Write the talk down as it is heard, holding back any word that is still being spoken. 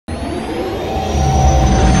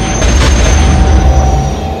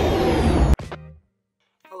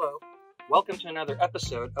another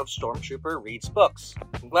episode of Stormtrooper Reads Books.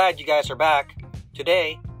 I'm glad you guys are back.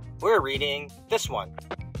 Today, we're reading this one.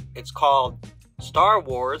 It's called Star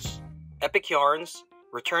Wars Epic Yarns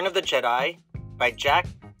Return of the Jedi by Jack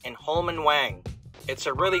and Holman Wang. It's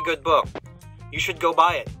a really good book. You should go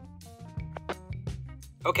buy it.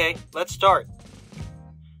 Okay, let's start.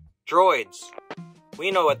 Droids. We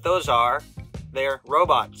know what those are. They're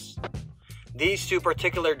robots. These two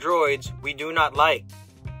particular droids we do not like.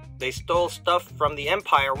 They stole stuff from the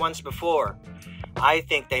Empire once before. I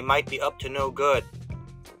think they might be up to no good.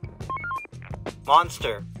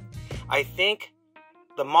 Monster. I think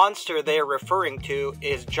the monster they're referring to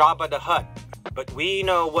is Jabba the Hutt. But we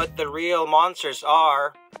know what the real monsters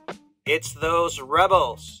are. It's those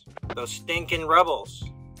rebels. Those stinking rebels.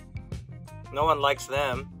 No one likes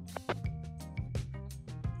them.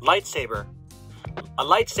 Lightsaber. A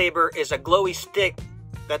lightsaber is a glowy stick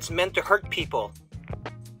that's meant to hurt people.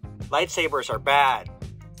 Lightsabers are bad.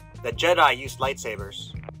 The Jedi used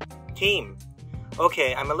lightsabers. Team.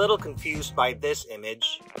 Okay, I'm a little confused by this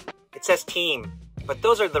image. It says team, but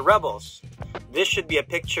those are the rebels. This should be a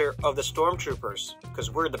picture of the stormtroopers,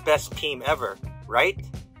 because we're the best team ever, right?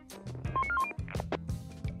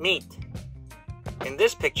 Meet. In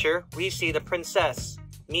this picture, we see the princess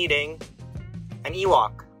meeting an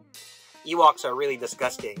Ewok. Ewoks are really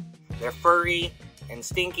disgusting. They're furry and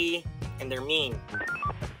stinky and they're mean.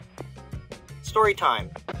 Storytime.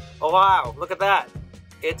 Oh wow, look at that.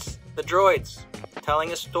 It's the droids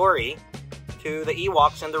telling a story to the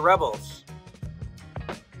Ewoks and the rebels.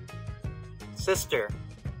 Sister.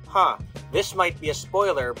 Huh, this might be a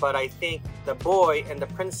spoiler, but I think the boy and the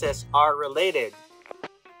princess are related.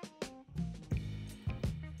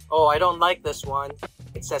 Oh, I don't like this one.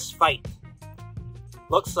 It says fight.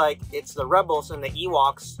 Looks like it's the rebels and the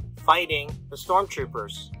Ewoks fighting the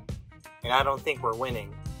stormtroopers. And I don't think we're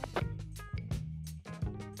winning.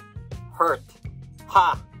 Hurt.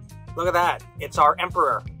 Ha! Look at that. It's our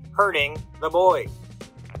Emperor hurting the boy.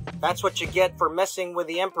 That's what you get for messing with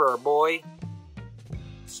the Emperor, boy.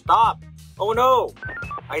 Stop! Oh no!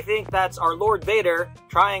 I think that's our Lord Vader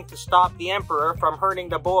trying to stop the Emperor from hurting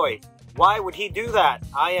the boy. Why would he do that?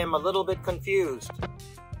 I am a little bit confused.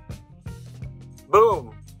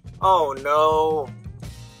 Boom! Oh no!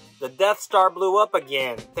 The Death Star blew up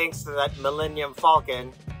again, thanks to that Millennium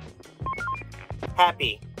Falcon.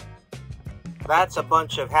 Happy. That's a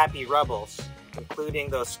bunch of happy rebels, including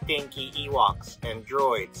those stinky Ewoks and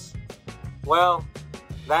droids. Well,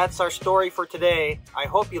 that's our story for today. I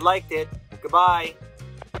hope you liked it. Goodbye.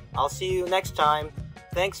 I'll see you next time.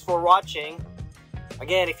 Thanks for watching.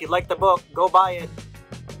 Again, if you like the book, go buy it.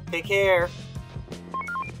 Take care.